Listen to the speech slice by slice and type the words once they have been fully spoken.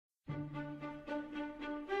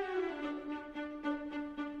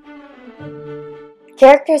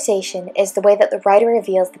Characterization is the way that the writer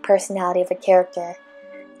reveals the personality of a character.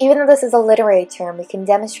 Even though this is a literary term, we can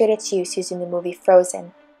demonstrate its use using the movie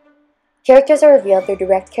Frozen. Characters are revealed through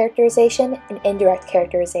direct characterization and indirect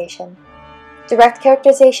characterization. Direct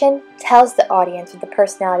characterization tells the audience what the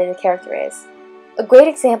personality of the character is. A great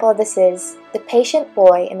example of this is, the patient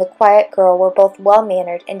boy and the quiet girl were both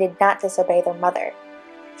well-mannered and did not disobey their mother.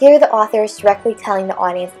 Here the author is directly telling the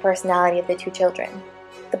audience the personality of the two children.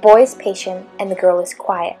 The boy is patient and the girl is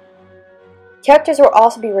quiet. Characters will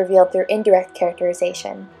also be revealed through indirect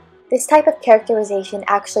characterization. This type of characterization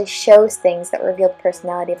actually shows things that reveal the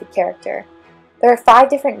personality of a character. There are 5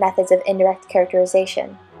 different methods of indirect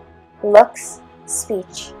characterization: looks,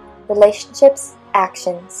 speech, relationships,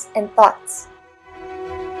 actions, and thoughts.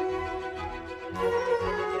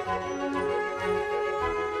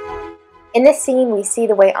 In this scene, we see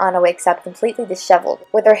the way Anna wakes up completely disheveled,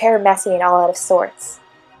 with her hair messy and all out of sorts.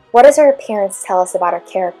 What does her appearance tell us about her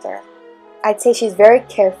character? I'd say she's very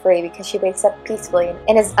carefree because she wakes up peacefully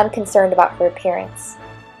and is unconcerned about her appearance.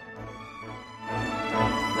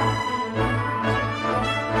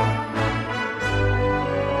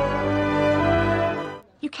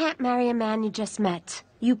 You can't marry a man you just met.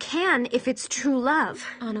 You can if it's true love.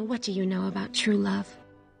 Anna, what do you know about true love?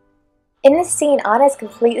 In this scene, Anna is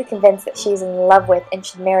completely convinced that she's in love with and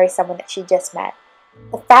should marry someone that she just met.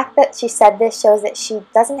 The fact that she said this shows that she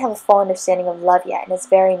doesn't have a full understanding of love yet and is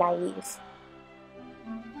very naive.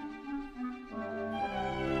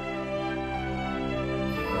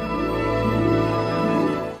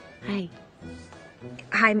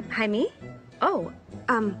 Hi, me? Oh,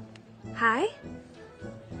 hi?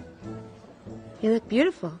 You look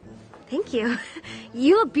beautiful. Thank you.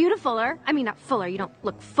 You look beautifuler. I mean, not fuller. You don't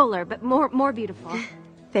look fuller, but more beautiful.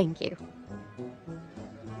 Thank you.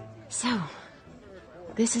 So,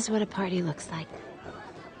 this is what a party looks like.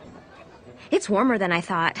 It's warmer than I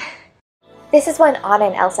thought. This is when Anna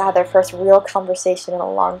and Elsa have their first real conversation in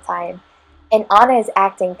a long time. And Anna is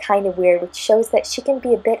acting kind of weird, which shows that she can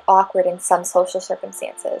be a bit awkward in some social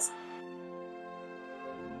circumstances.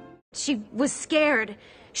 She was scared.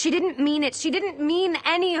 She didn't mean it. She didn't mean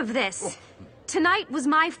any of this. Tonight was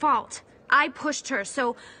my fault. I pushed her,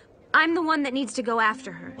 so I'm the one that needs to go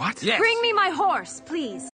after her. What? Yes. Bring me my horse,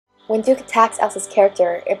 please. When Duke attacks Elsa's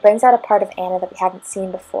character, it brings out a part of Anna that we haven't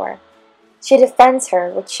seen before. She defends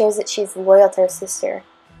her, which shows that she is loyal to her sister.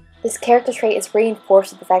 This character trait is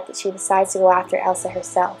reinforced with the fact that she decides to go after Elsa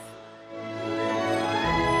herself.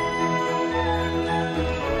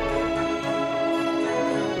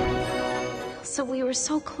 So we were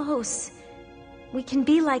so close. We can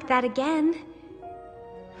be like that again.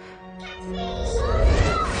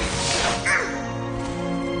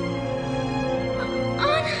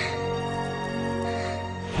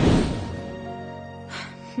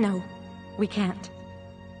 No, we can't.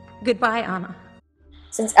 Goodbye, Anna.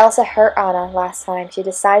 Since Elsa hurt Anna last time, she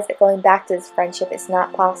decides that going back to this friendship is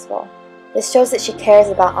not possible. This shows that she cares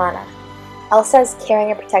about Anna. Elsa is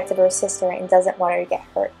caring and protective of her sister and doesn't want her to get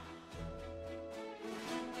hurt.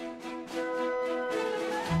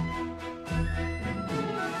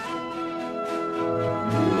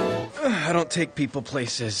 I don't take people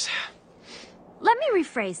places. Let me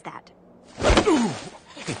rephrase that.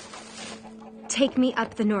 Take me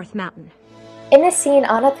up the North Mountain. In this scene,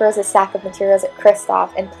 Anna throws a sack of materials at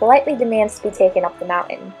Kristoff and politely demands to be taken up the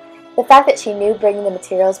mountain. The fact that she knew bringing the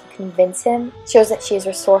materials would convince him shows that she is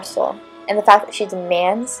resourceful, and the fact that she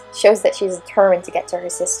demands shows that she is determined to get to her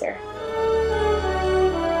sister.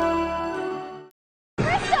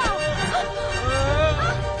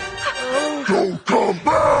 Don't come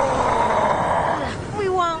back! We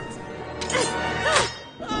won't.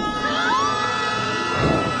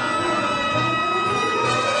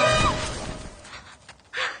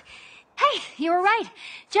 Hey, you were right.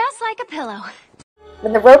 Just like a pillow.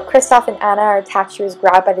 When the rope Kristoff and Anna are attached to is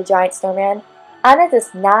grabbed by the giant snowman, Anna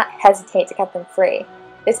does not hesitate to cut them free.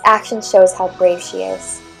 This action shows how brave she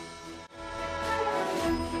is.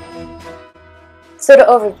 So to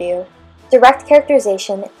overview, direct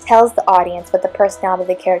characterization tells the audience what the personality of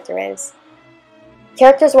the character is.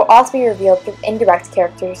 Characters will also be revealed through indirect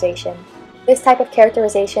characterization. This type of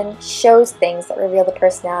characterization shows things that reveal the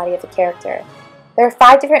personality of the character. There are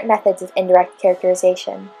 5 different methods of indirect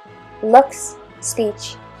characterization: looks,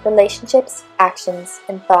 speech, relationships, actions,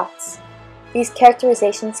 and thoughts. These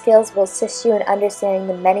characterization skills will assist you in understanding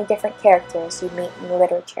the many different characters you meet in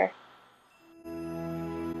literature.